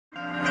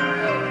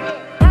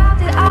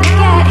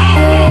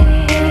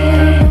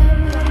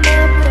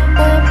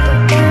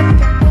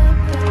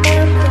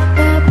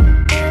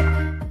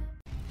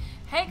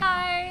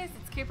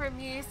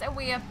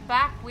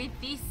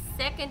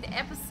second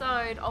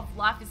episode of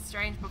Life is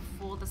Strange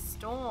Before the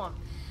Storm.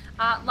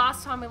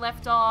 Last time we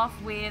left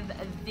off with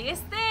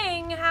this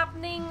thing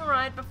happening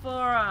right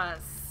before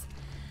us.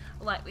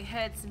 Like, we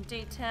heard some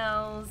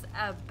details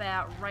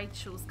about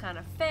Rachel's kind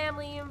of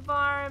family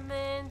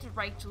environment.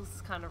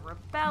 Rachel's kind of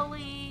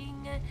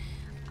rebelling.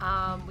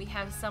 We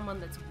have someone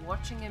that's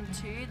watching him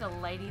too. The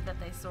lady that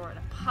they saw at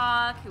a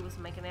park who was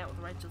making out with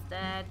Rachel's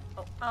dad.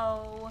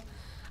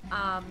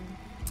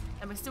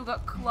 And we still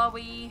got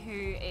Chloe,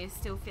 who is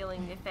still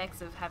feeling the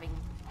effects of having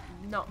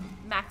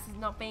Max is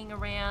not being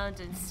around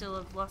and still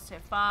have lost her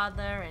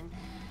father,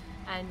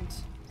 and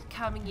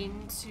coming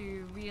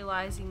into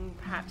realizing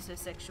perhaps her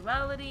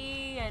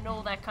sexuality and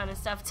all that kind of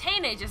stuff.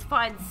 Teenagers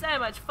find so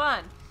much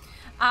fun.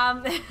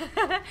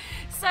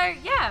 So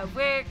yeah,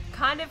 we're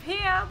kind of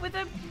here with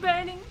a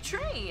burning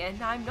tree,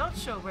 and I'm not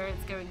sure where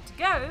it's going to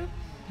go.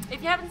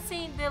 If you haven't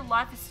seen the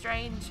Life is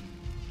Strange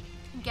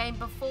game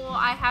before,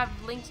 I have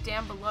linked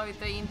down below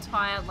the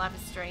entire Life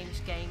is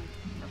Strange game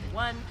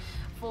 #1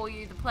 for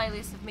you, the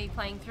playlist of me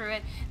playing through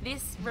it.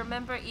 This,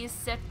 remember, is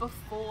set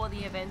before the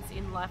events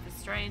in Life is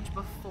Strange,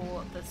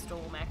 before the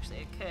storm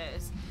actually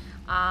occurs.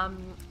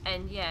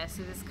 And yeah,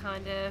 so this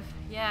kind of,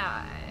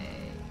 yeah,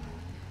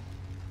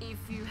 if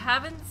you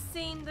haven't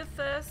seen the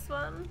first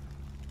one,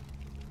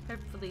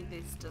 hopefully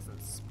this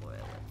doesn't spoil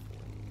it for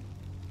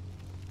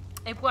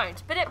you. It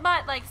won't, but it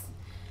might, like,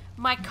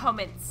 my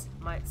comments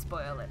might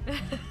spoil it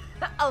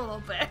a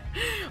little bit.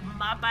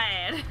 My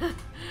bad.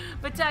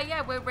 But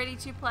yeah, we're ready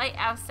to play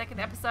our second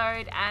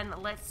episode, and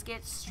let's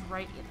get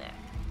straight in there.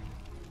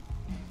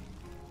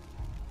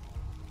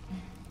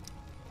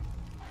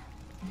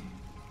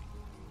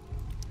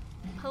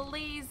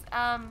 Please,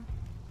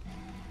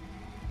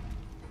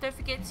 don't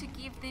forget to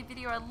give the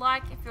video a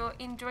like if you're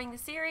enjoying the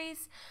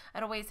series.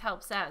 It always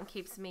helps out and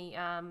keeps me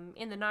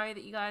in the know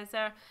that you guys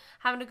are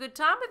having a good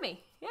time with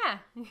me. Yeah.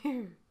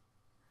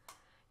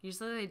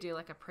 Usually they do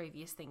like a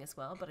previous thing as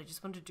well, but I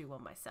just want to do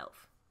one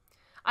myself.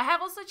 I have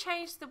also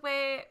changed the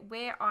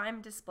where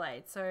I'm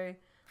displayed, so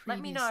let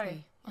me know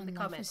in the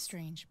comments. Life is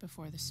Strange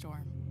Before the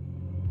Storm.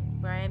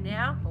 Where I am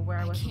now, or where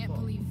I was before? I can't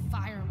believe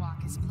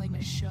Firewalk is playing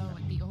a show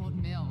at the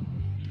old mill.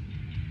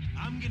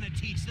 I'm gonna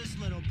teach this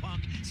little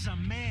punk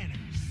some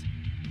manners.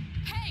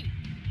 Hey,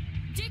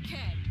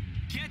 dickhead!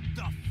 Get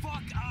the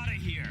fuck out of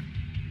here!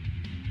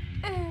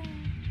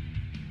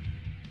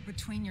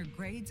 Between your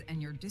grades and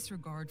your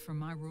disregard for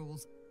my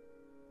rules,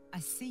 I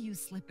see you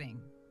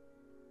slipping.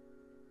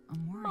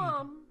 I'm worried.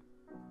 Mom.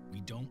 We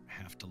don't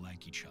have to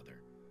like each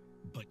other,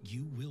 but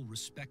you will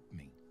respect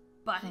me.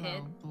 Butthead.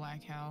 Hello,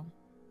 Black Cow.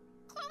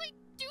 Chloe,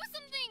 do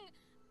something!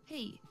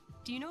 Hey,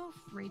 do you know if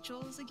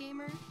Rachel is a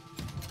gamer?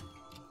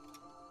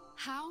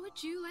 How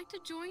would you like to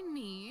join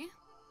me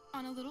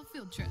on a little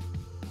field trip?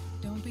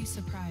 Don't be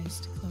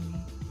surprised,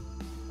 Chloe,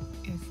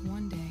 if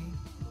one day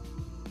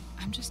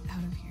I'm just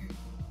out of here.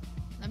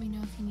 Let me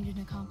know if you need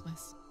an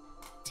accomplice.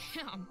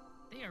 Damn,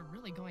 they are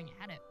really going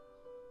at it.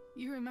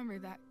 You remember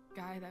that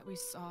guy that we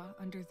saw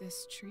under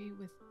this tree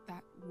with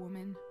that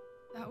woman?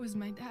 That was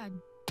my dad.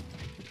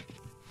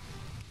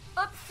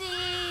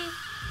 Oopsie!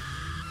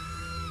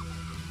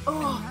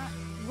 Oh,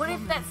 what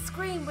if that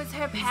scream was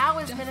her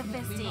powers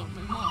manifesting?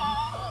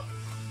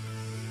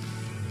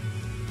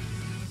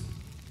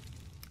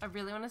 I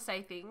really want to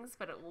say things,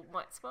 but it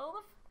might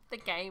spoil the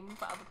game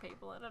for other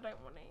people, and I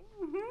don't want to.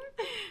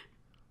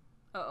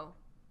 Uh-oh.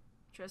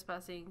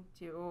 Trespassing.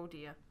 Oh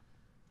dear.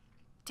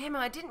 Damn it,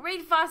 I didn't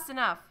read fast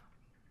enough.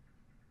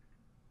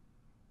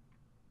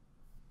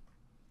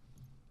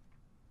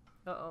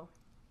 Uh-oh.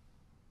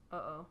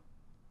 Uh-oh.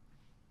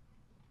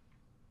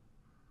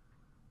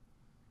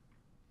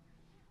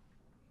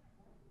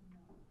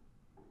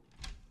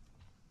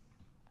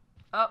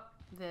 Oh,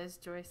 there's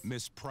Joyce.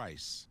 Miss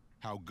Price,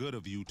 how good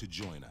of you to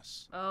join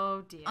us.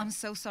 Oh dear. I'm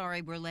so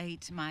sorry we're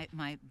late. My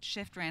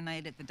shift ran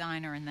late at the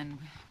diner, and then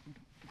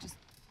just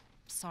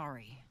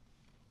sorry.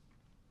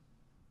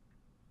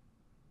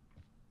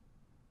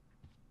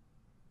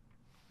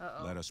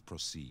 Uh-oh. Let us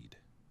proceed.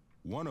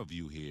 One of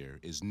you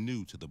here is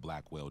new to the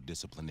Blackwell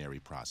disciplinary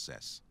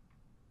process,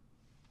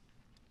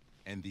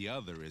 and the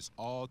other is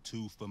all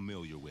too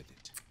familiar with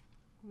it.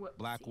 Whoopsie.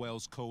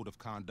 Blackwell's code of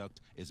conduct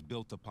is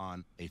built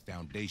upon a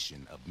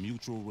foundation of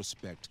mutual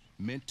respect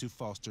meant to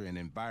foster an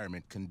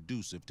environment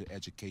conducive to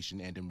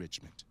education and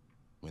enrichment.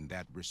 When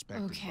that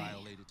respect is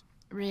violated...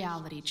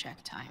 Reality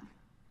check time.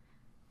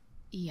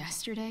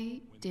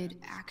 Yesterday did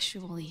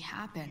actually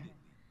happen.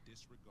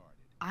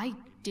 I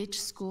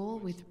ditched school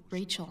with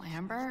Rachel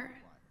Amber,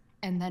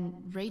 and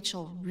then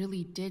Rachel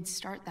really did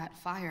start that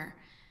fire.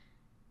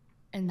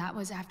 And that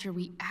was after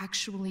we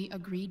actually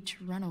agreed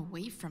to run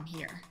away from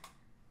here.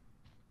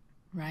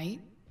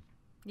 Right?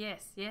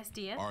 Yes, yes,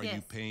 dear. Are yes.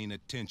 you paying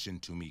attention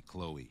to me,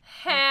 Chloe?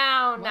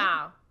 Hell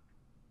no.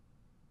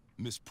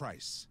 Miss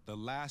Price, the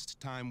last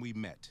time we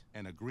met,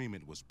 an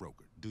agreement was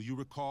brokered. Do you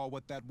recall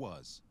what that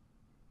was?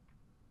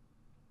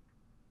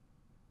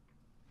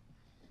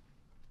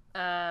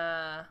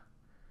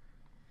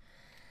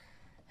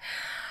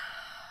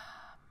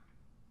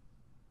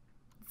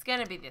 It's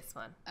gonna be this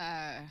one.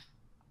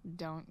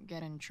 don't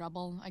get in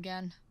trouble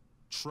again?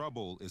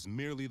 Trouble is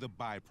merely the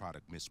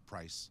byproduct, Miss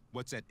Price.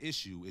 What's at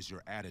issue is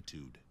your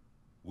attitude.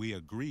 We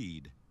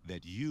agreed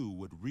that you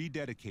would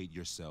rededicate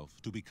yourself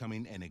to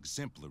becoming an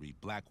exemplary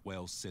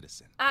Blackwell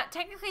citizen.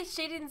 Technically,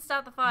 she didn't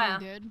start the fire.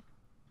 We did.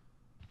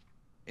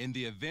 In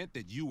the event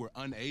that you were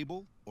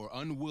unable or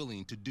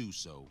unwilling to do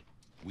so,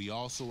 we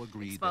also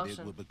agreed that it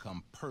would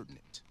become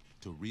pertinent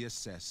to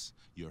reassess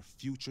your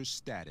future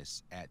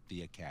status at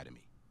the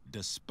Academy.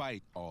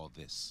 Despite all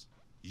this,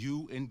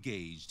 you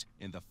engaged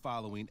in the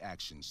following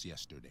actions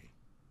yesterday.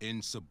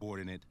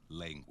 Insubordinate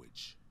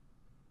language.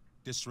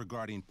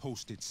 Disregarding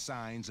posted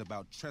signs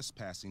about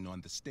trespassing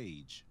on the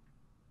stage.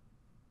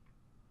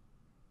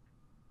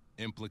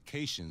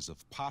 Implications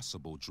of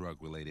possible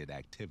drug-related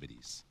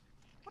activities.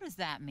 What does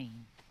that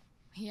mean?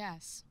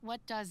 Yes, what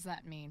does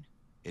that mean?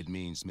 It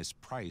means Miss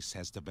Price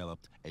has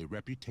developed a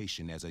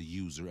reputation as a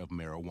user of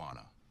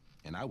marijuana,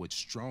 and I would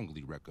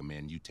strongly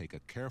recommend you take a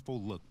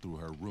careful look through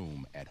her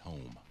room at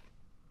home.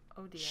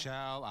 Oh dear.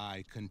 Shall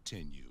I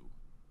continue?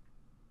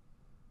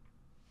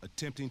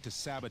 Attempting to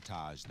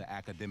sabotage the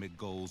academic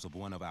goals of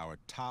one of our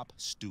top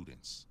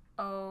students.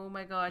 Oh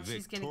my god,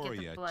 she's gonna get the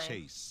Victoria blame.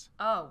 Chase.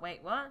 Oh, wait,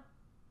 what?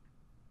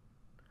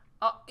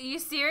 Oh, are you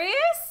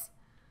serious?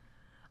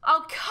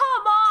 Oh,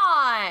 come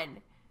on!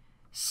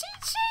 She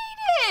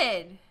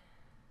cheated!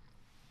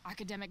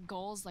 Academic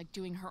goals like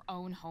doing her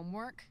own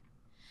homework?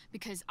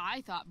 Because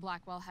I thought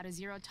Blackwell had a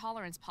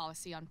zero-tolerance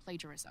policy on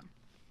plagiarism.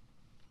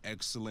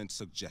 Excellent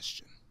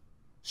suggestion.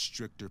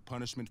 Stricter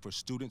punishment for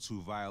students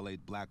who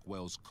violate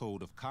Blackwell's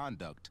code of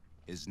conduct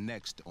is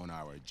next on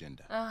our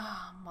agenda.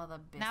 Oh, mother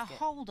biscuit. Now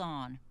hold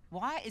on.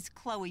 Why is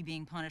Chloe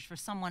being punished for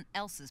someone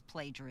else's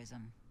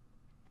plagiarism?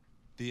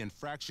 The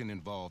infraction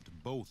involved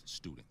both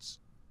students.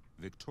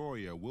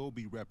 Victoria will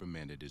be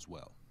reprimanded as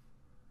well.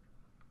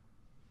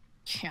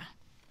 Yeah,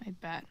 I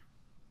bet.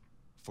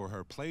 For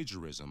her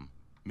plagiarism,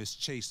 Miss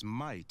Chase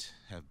might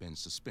have been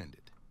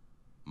suspended.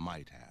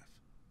 Might have.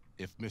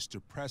 If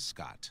Mr.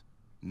 Prescott,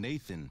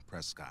 Nathan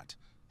Prescott,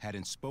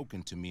 hadn't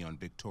spoken to me on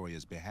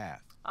Victoria's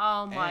behalf.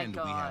 Oh my and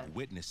god. we have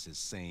witnesses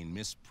saying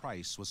Miss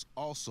Price was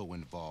also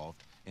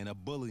involved in a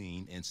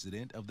bullying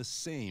incident of the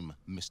same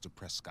Mr.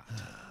 Prescott.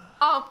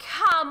 Oh,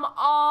 come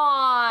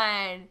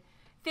on!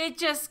 They're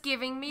just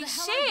giving me The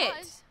hell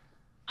shit!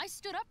 I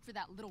stood up for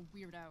that little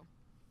weirdo.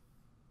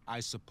 I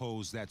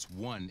suppose that's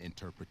one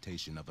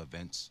interpretation of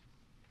events.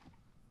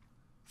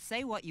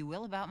 Say what you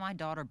will about my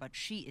daughter, but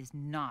she is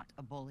not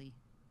a bully.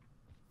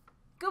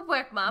 Good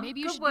work, Mom. Maybe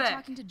you Good should work. be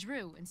talking to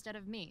Drew instead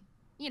of me.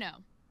 You know,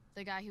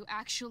 the guy who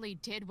actually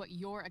did what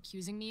you're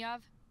accusing me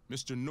of.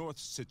 Mr.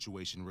 North's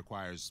situation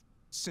requires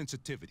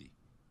sensitivity.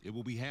 It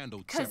will be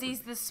handled Because separately. he's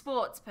the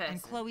sports person.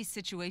 And Chloe's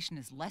situation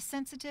is less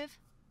sensitive?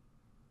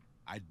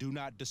 I do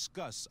not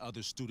discuss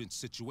other students'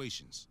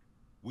 situations.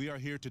 We are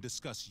here to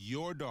discuss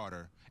your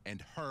daughter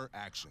and her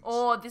actions.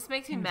 Oh, this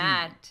makes me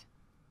mad. Convenient.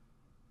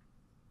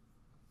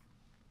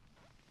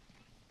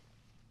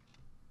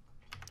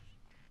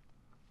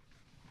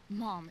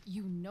 Mom,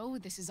 you know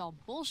this is all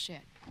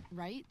bullshit,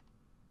 right?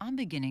 I'm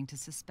beginning to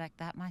suspect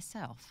that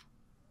myself.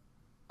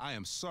 I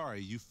am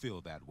sorry you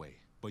feel that way,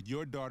 but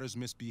your daughter's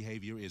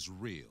misbehavior is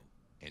real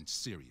and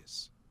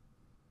serious.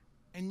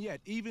 And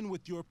yet, even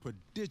with your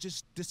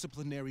prodigious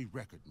disciplinary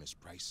record, Miss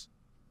Price,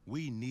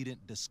 we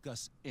needn't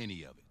discuss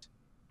any of it.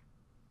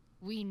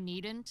 We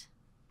needn't?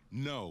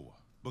 No,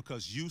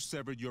 because you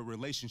severed your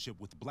relationship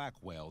with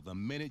Blackwell the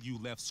minute you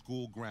left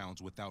school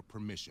grounds without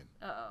permission.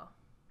 Uh-oh.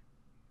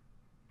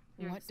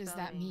 You're What does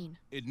that expelling. mean?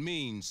 It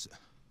means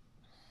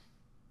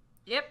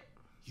Yep.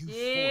 you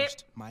Yep.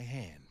 forced my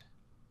hand.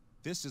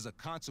 This is a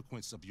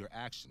consequence of your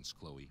actions,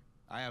 Chloe.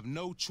 I have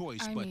no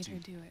choice I but made to... her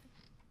do it.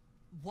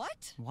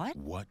 What? What?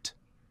 What?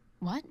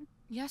 What?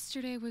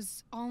 Yesterday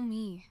was all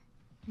me.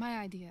 My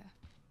idea.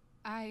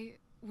 I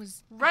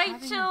was having a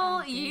Rachel,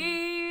 bad day.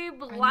 you I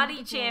bloody needed to blow off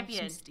some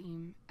champion.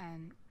 steam,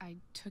 and I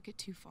took it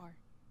too far.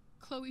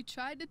 Chloe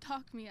tried to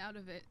talk me out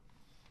of it.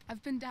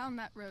 I've been down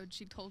that road,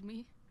 she told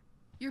me.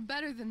 You're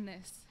better than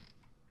this.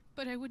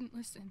 But I wouldn't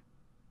listen.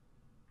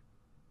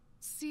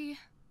 See,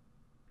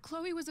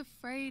 Chloe was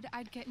afraid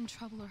I'd get in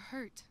trouble or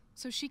hurt,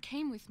 so she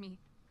came with me.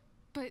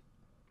 But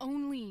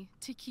only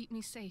to keep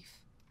me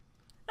safe.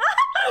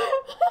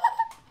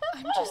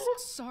 I'm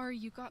just sorry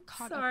you got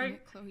caught up in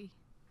it, Chloe.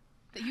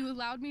 That you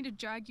allowed me to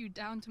drag you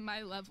down to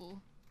my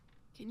level.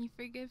 Can you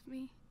forgive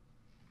me?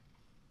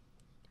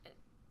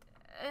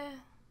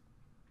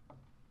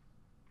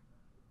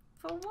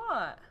 For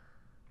what?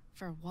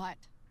 For what?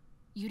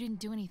 You didn't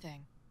do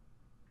anything.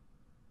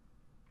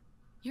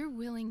 Your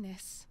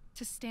willingness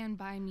to stand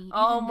by me.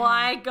 Oh even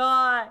my now,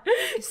 god.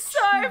 So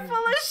truly full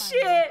of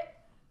inspiring. shit.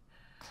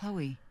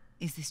 Chloe,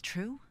 is this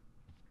true?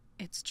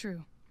 It's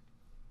true.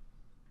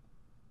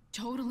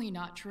 Totally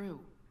not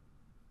true.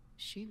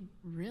 She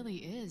really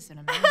is an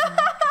amazing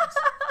actress.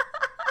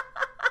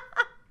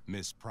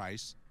 Miss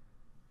Price?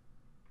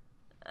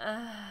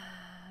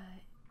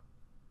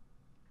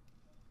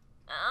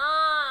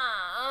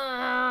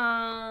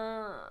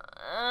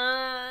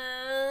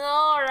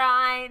 All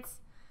right.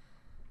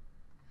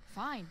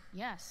 Fine,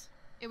 yes.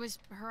 It was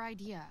her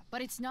idea,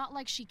 but it's not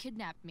like she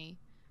kidnapped me.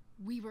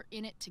 We were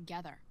in it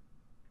together.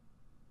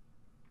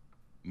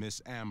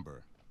 Miss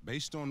Amber,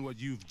 based on what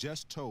you've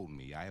just told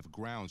me, I have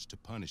grounds to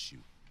punish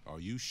you. Are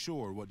you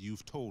sure what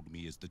you've told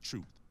me is the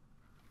truth?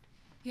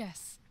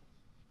 Yes.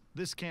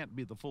 This can't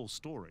be the full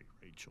story,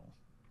 Rachel.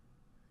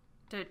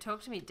 Don't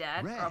talk to me,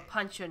 Dad, Ray. or I'll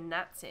punch your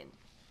nuts in.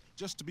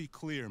 Just to be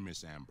clear,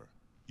 Miss Amber,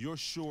 you're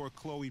sure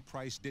Chloe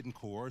Price didn't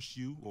coerce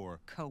you, or...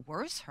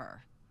 Coerce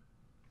her?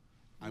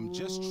 I'm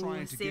just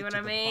trying to see get what to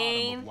I the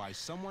mean? bottom of why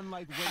someone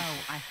like Rachel... Oh,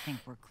 I think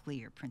we're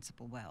clear,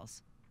 Principal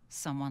Wells.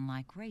 Someone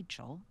like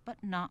Rachel, but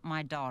not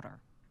my daughter.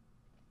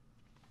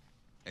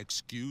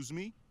 Excuse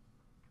me?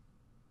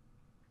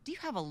 Do you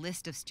have a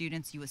list of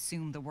students you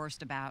assume the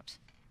worst about?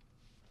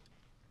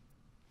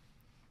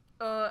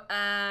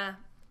 I'm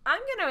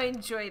gonna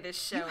enjoy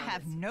this show. You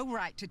have no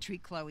right to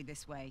treat Chloe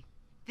this way.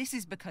 This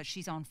is because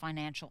she's on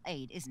financial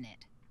aid, isn't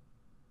it?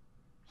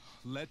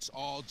 Let's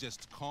all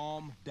just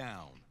calm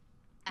down.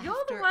 You're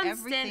the After one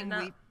everything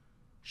standing up.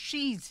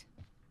 she's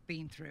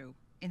been through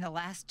in the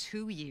last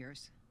 2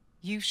 years,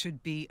 you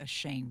should be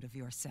ashamed of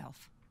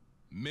yourself.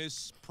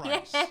 Miss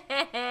Price.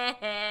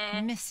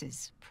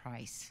 Mrs.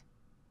 Price.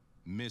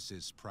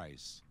 Mrs.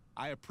 Price.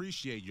 I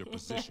appreciate your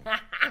position,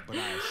 but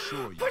I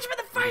assure you, Punch him in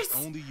the it is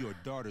face! only your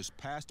daughter's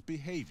past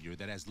behavior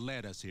that has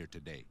led us here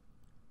today.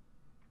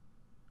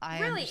 I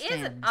Really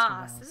understand, is an Mr.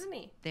 ass, Wells. isn't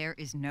he? There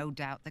is no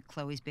doubt that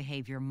Chloe's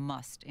behavior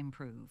must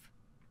improve.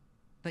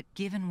 But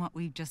given what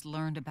we've just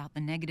learned about the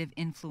negative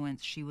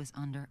influence she was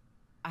under,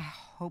 I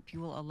hope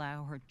you will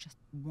allow her just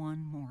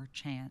one more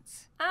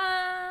chance.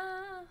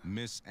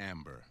 Miss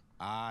Amber,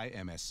 I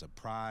am as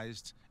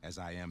surprised as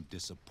I am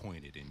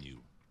disappointed in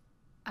you.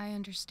 I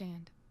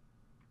understand.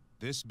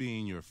 This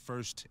being your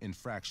first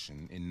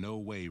infraction in no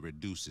way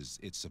reduces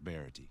its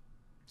severity.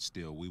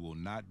 Still, we will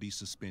not be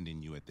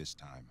suspending you at this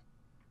time.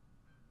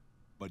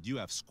 But you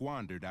have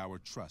squandered our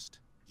trust.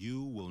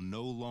 You will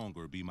no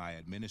longer be my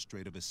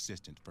administrative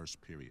assistant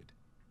first period.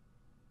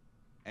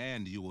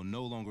 And you will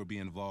no longer be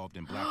involved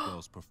in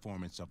Blackwell's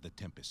performance of The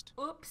Tempest.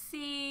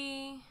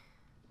 Oopsie.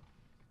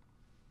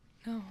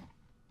 No.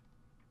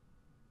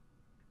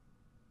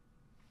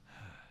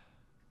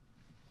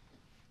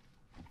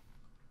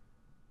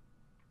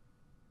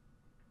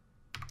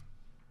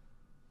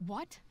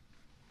 What?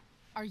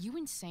 Are you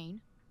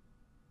insane?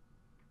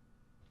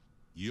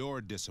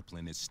 Your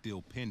discipline is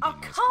still pending, Oh,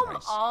 Miss come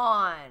Price.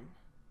 on.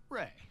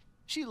 Ray,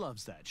 she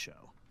loves that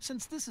show.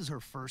 Since this is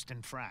her first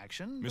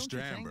infraction, Mr.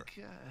 don't you Amber,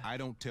 think, I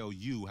don't tell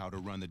you how to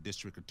run the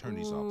district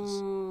attorney's Ooh,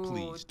 office.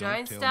 Please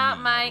don't tell start,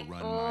 me mate. how to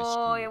run my Oh,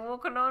 school. you're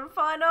walking on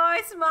fine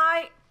ice,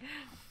 mate.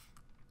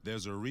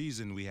 There's a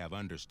reason we have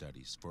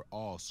understudies for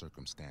all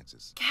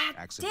circumstances. God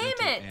accidental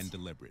damn it. and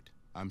deliberate.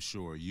 I'm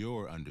sure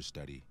your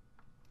understudy.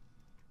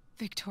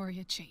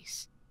 Victoria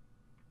Chase.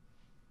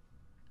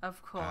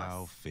 Of course.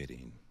 How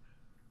fitting.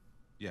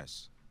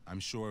 Yes, I'm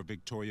sure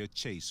Victoria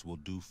Chase will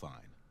do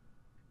fine.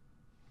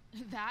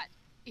 That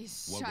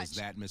is What such... was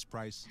that, Miss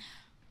Price?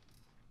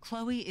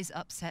 Chloe is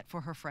upset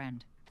for her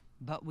friend,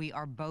 but we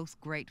are both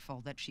grateful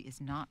that she is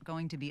not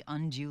going to be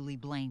unduly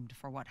blamed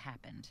for what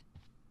happened.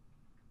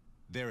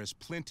 There is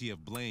plenty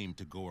of blame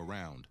to go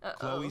around.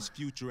 Chloe's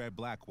future at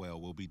Blackwell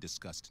will be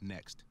discussed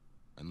next.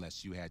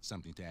 Unless you had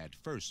something to add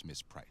first,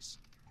 Miss Price.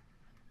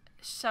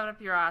 Shove it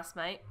up your ass,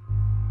 mate.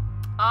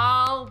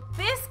 Oh,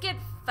 biscuit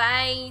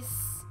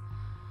face.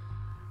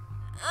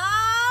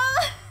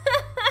 Oh,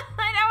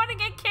 I don't want to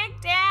get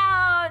kicked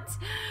out.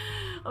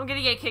 I'm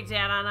gonna get kicked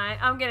out, aren't I?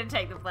 I'm gonna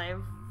take the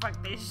blame.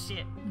 Fuck this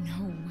shit.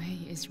 No way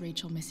is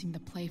Rachel missing the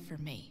play for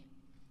me.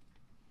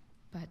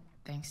 But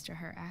thanks to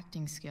her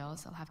acting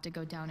skills, I'll have to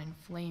go down in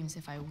flames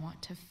if I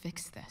want to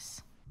fix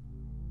this.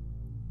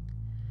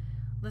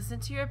 Listen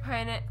to your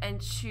opponent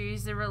and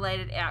choose the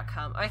related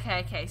outcome.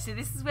 Okay, so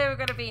this is where we're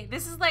gonna be.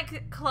 This is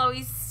like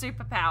Chloe's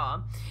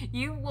superpower.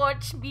 You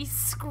watch me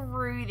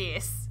screw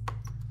this.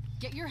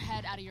 Get your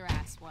head out of your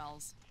ass,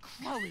 Wells.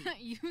 Chloe!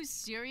 You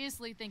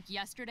seriously think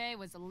yesterday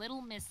was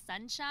Little Miss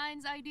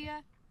Sunshine's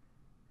idea?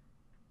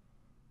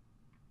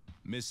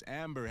 Miss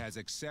Amber has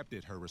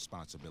accepted her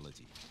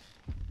responsibility.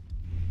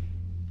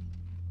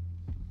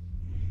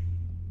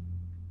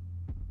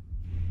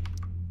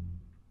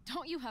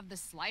 Don't you have the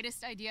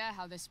slightest idea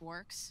how this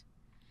works?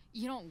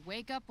 You don't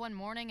wake up one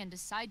morning and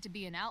decide to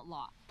be an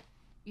outlaw.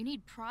 You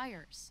need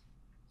priors.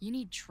 You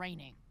need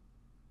training.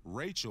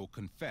 Rachel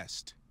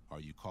confessed. Are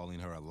you calling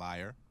her a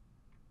liar?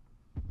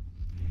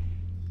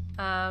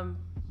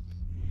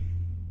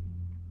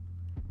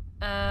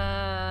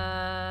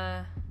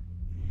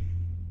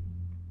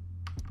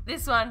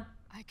 This one.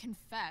 I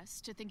confess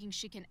to thinking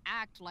she can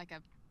act like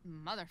a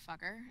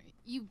motherfucker.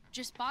 You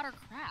just bought her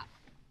crap.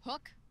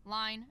 Hook,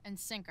 line, and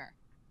sinker.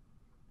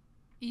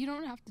 You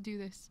don't have to do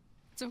this.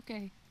 It's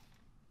okay.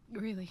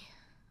 Really.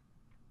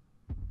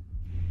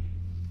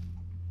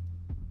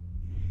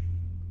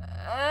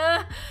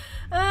 Tell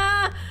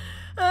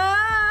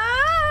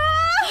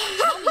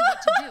me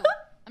what to do.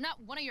 I'm not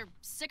one of your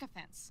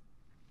sycophants.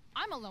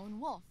 I'm a lone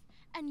wolf,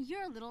 and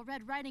you're Little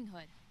Red Riding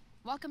Hood.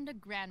 Welcome to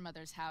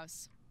grandmother's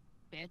house.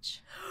 bitch.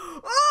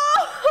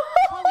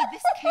 Chloe,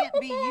 this can't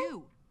be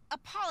you.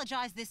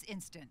 Apologize this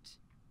instant.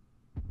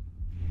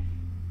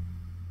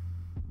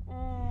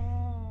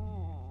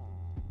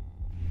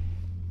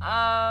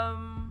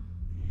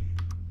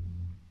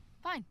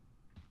 Fine.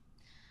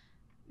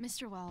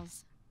 Mr.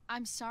 Wells,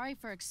 I'm sorry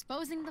for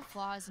exposing the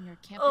flaws in your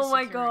campus Oh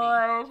my security.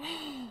 god.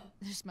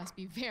 This must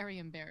be very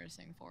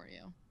embarrassing for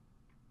you.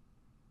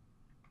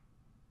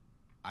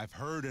 I've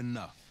heard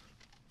enough.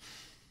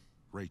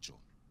 Rachel,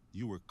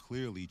 you were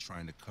clearly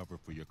trying to cover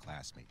for your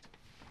classmate.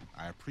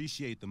 I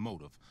appreciate the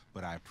motive,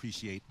 but I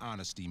appreciate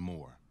honesty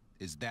more.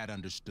 Is that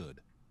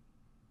understood?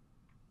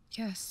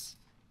 Yes,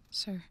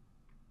 sir.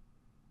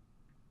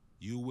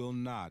 You will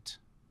not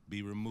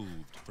be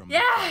removed from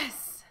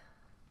Yes!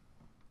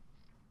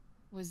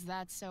 Was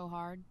that so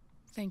hard?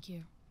 Thank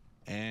you.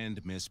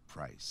 And Miss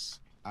Price,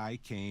 I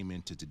came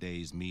into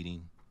today's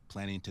meeting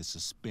planning to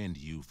suspend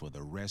you for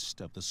the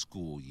rest of the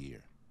school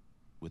year,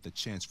 with a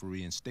chance for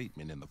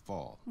reinstatement in the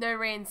fall. No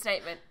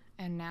reinstatement.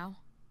 And now?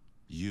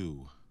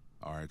 You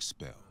are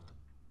expelled.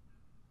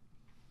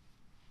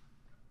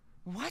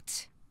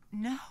 What?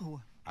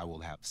 No. I will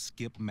have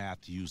Skip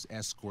Matthews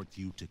escort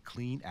you to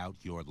clean out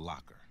your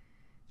locker.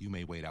 You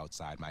may wait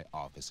outside my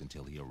office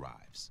until he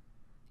arrives.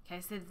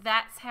 Okay, so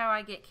that's how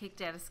I get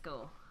kicked out of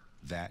school.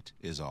 That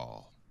is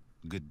all.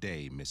 Good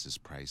day,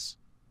 Mrs. Price.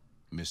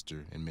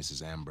 Mr. and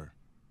Mrs. Amber.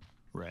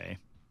 Ray.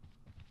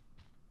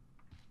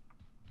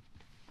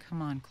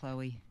 Come on,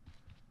 Chloe.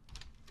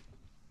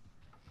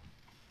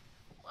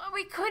 Well,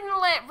 we couldn't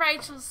let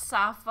Rachel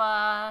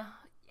suffer.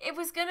 It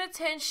was gonna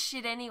turn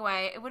shit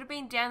anyway. It would have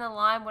been down the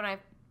line when I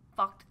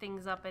fucked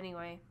things up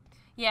anyway.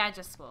 Yeah, I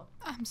just swore.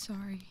 I'm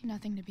sorry.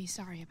 Nothing to be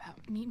sorry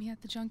about. Meet me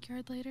at the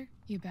junkyard later?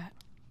 You bet.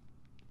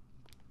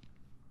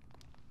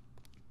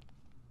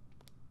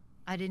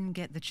 I didn't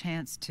get the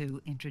chance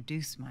to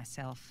introduce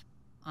myself.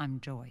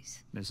 I'm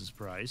Joyce. Mrs.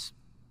 Price.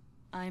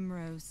 I'm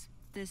Rose.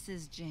 This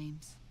is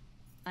James.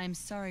 I'm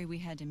sorry we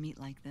had to meet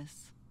like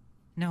this.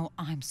 No,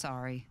 I'm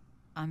sorry.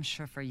 I'm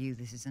sure for you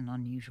this is an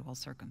unusual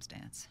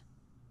circumstance.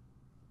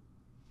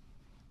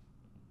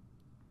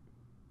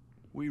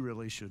 We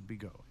really should be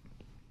going.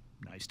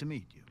 Nice to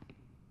meet you.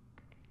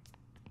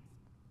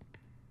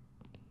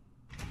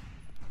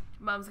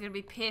 Mum's gonna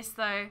be pissed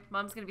though.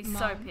 Mum's gonna be so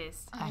Mom,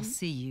 pissed. I'll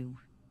see you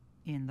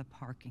in the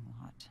parking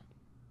lot.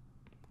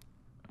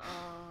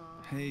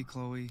 Hey,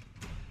 Chloe.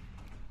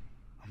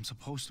 I'm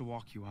supposed to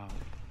walk you out.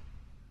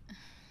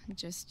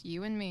 Just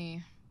you and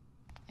me.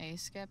 Hey,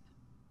 Skip?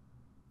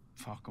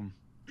 Fuck 'em.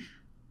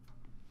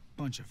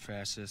 Bunch of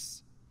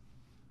fascists.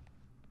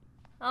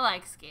 I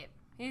like Skip.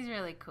 He's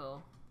really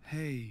cool.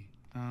 Hey,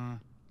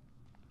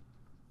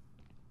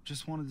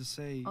 just wanted to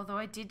say... Although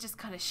I did just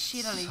kind of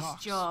shit on his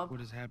sucks job.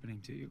 what is happening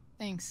to you.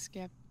 Thanks,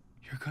 Skip.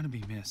 You're gonna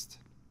be missed.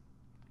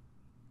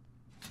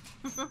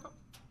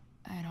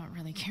 I don't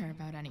really care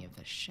about any of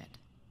this shit.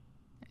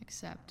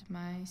 Except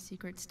my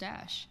secret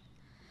stash.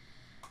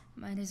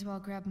 Might as well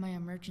grab my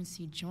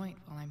emergency joint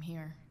while I'm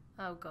here.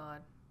 Oh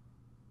god.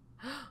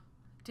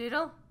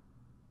 Doodle?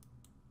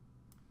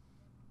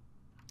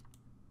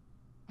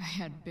 I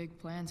had big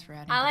plans for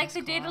adding I to like this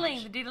the doodling.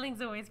 collage. The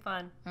doodling's always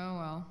fun. Oh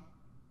well.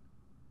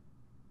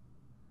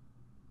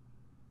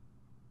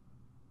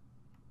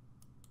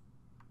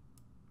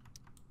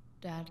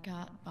 Dad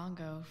got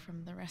Bongo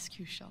from the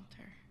rescue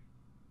shelter.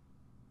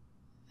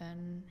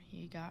 Then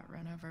he got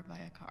run over by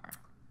a car.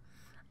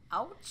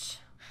 Ouch.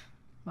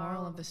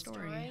 Moral of the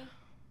story,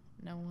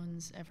 no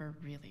one's ever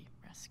really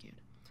rescued.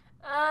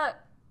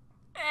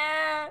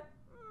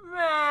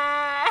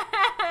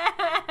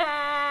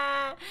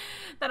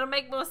 That'll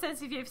make more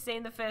sense if you've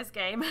seen the first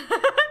game.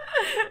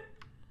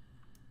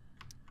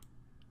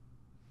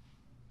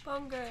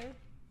 Bongo.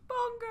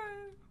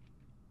 Bongo.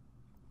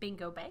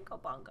 Bingo, bango,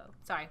 bongo.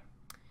 Sorry.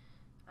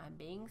 I'm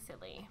being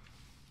silly.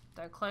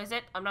 Don't close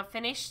it. I'm not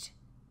finished.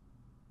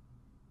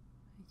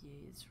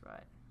 Yes,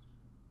 right.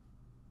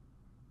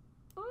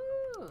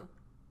 Ooh.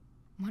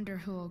 Wonder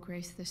who will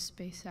grace this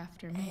space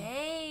after me.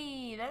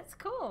 Hey, that's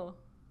cool.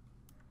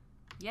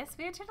 Yes,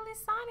 we are totally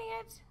signing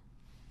it.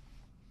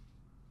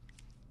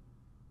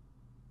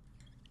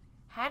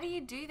 How do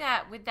you do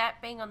that with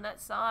that being on that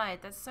side?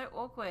 That's so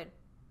awkward.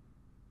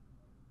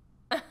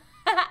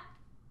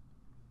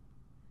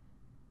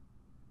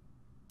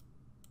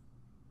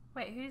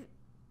 Wait, who's...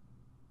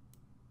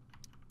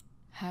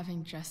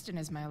 Having Justin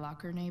as my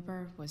locker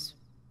neighbor was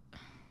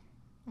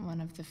one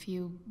of the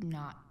few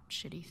not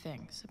shitty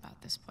things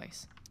about this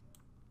place.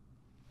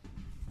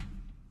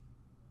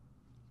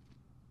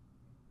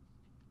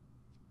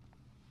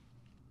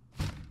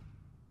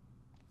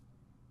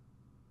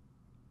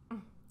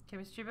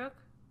 Chemistry book?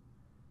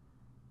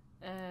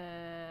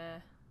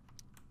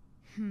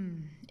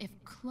 If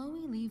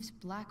Chloe leaves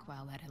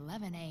Blackwell at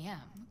 11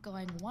 a.m.,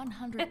 going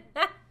 100...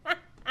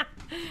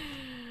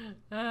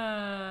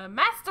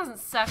 Maths doesn't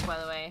suck, by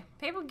the way.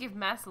 People give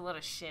maths a lot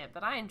of shit,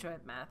 but I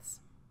enjoyed maths.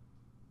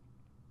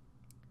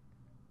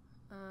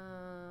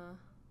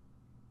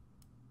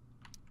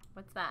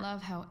 What's that?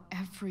 Love how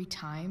every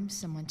time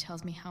someone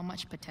tells me how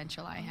much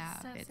potential I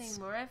have, it's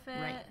more effort.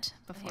 right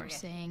before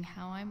saying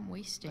how I'm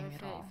wasting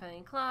it all. Failing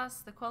in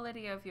class. The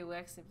quality of your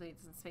work simply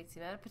doesn't speak to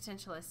the amount of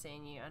potential I see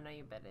in you. I know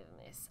you're better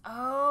than this.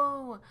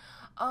 Oh,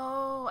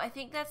 I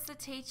think that's the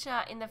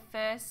teacher in the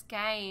first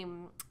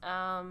game.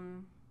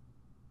 Oh,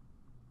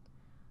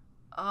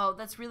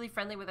 that's really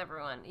friendly with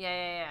everyone.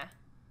 Yeah.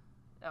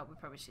 Oh, we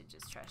probably should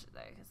just trash it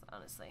though, because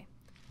honestly.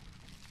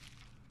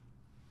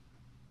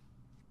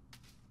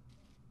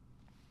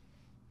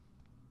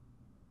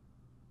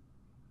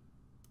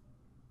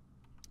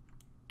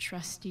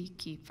 Trusty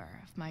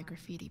keeper of my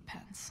graffiti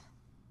pens.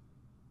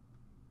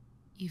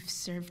 You've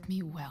served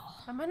me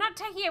well. Am I not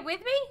taking it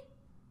with me?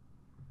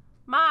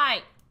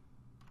 Mate!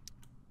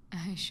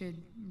 I should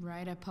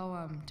write a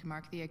poem to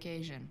mark the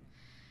occasion.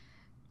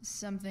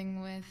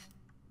 Something with...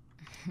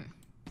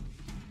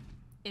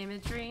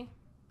 imagery?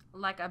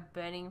 Like a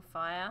burning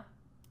fire?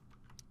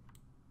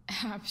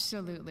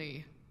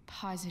 Absolutely.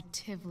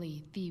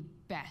 Positively the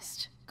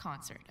best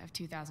concert of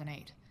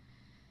 2008.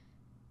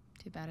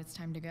 Too bad it's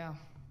time to go.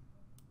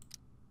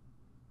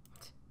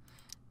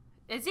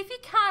 As if you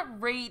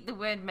can't read the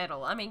word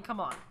metal. I mean, come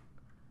on.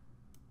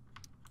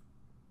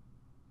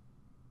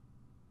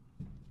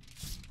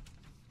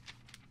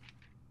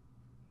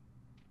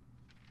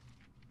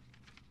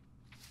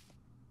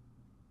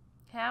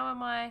 How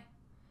am I?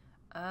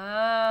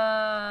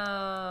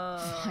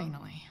 Oh.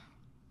 Finally.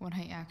 What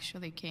I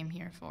actually came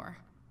here for.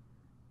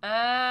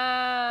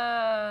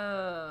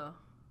 Oh.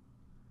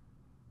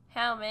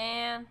 Hell,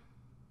 man.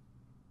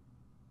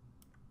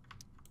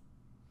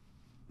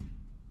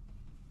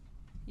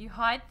 You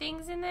hide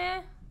things in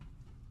there?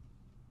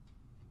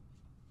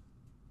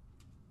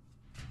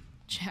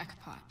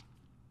 Jackpot.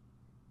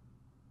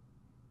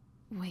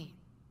 Wait.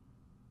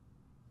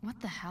 What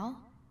the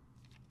hell?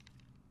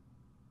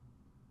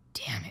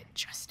 Damn it,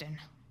 Justin.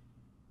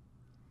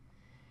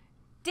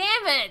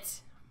 Damn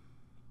it!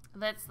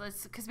 Let's,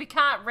 because we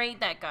can't read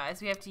that, guys.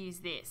 We have to use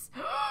this.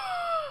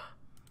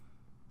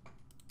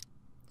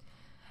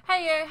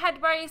 Hey, yo, had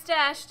to borrow your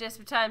stash just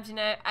for times, you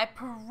know. I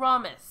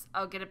promise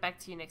I'll get it back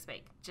to you next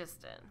week.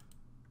 Justin.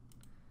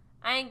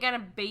 I ain't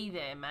gonna be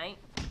there, mate.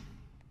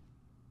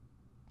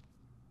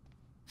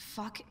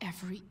 Fuck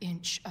every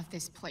inch of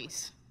this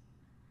place.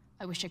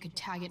 I wish I could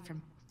tag it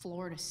from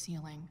floor to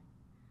ceiling.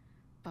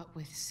 But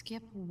with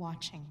Skip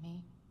watching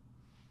me...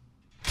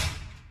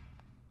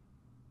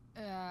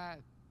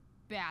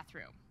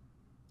 bathroom.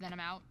 Then I'm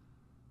out.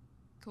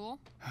 Cool?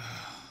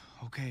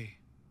 Okay.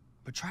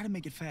 But try to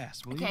make it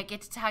fast, will you? Okay,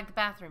 get to tag the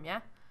bathroom, yeah?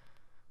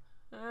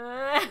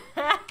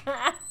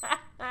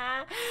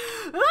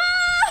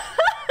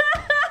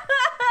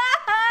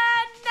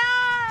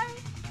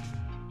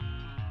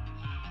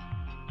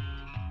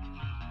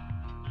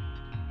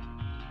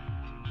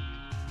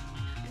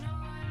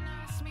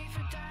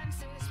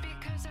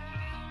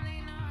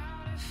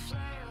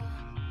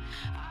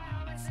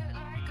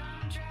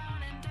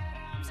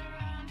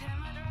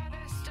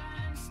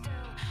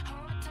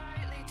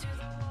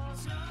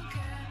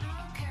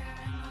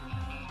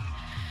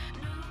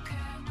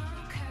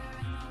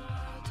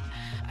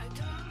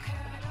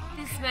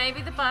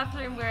 Maybe the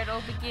bathroom where it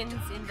all begins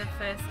in the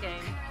first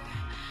game.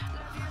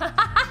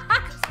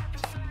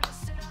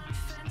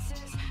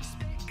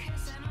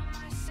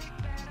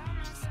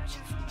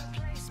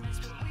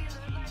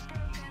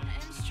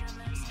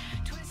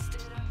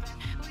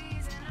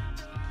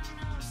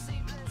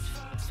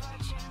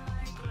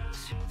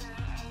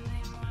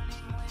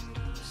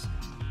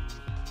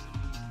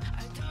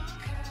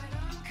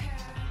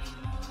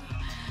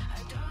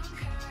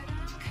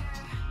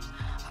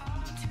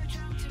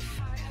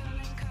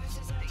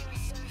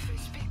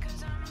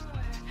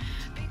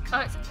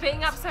 Oh,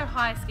 being up so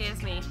high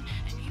scares me.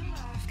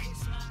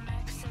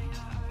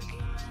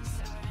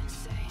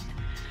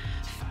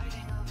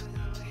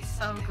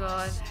 Oh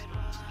god.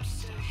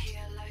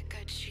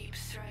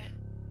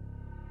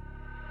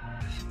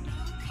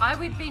 I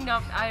would be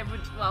not.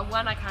 Well,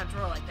 one, I can't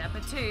draw like that,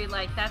 but two,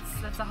 like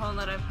that's a whole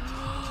lot of.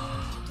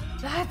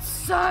 That's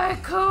so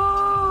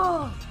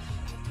cool.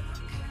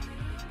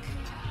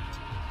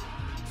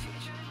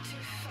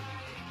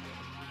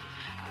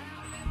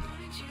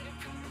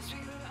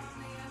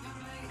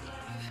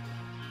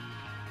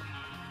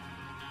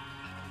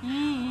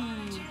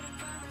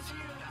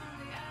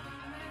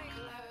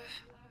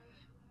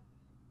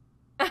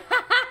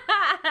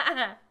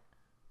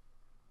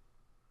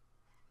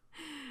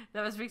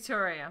 That was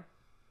Victoria.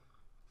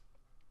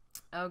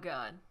 Oh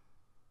god.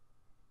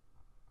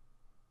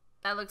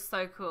 That looks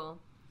so cool.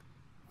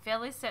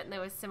 Fairly certain there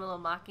were similar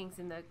markings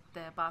in the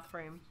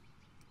bathroom.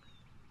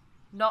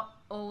 Not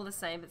all the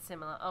same, but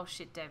similar. Oh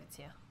shit, David's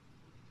here.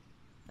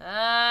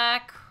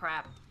 Ah,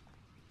 crap.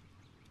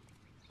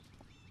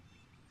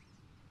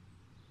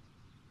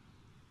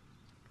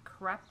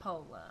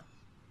 Crapola.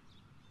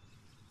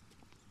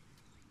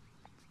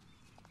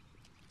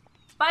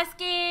 Bye,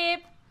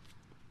 Skip!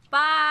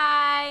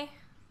 Bye!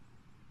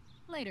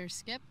 Later,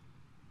 Skip.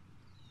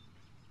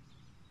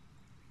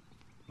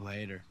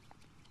 Later.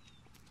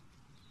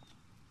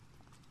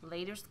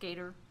 Later,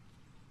 skater.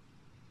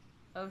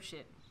 Oh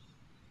shit.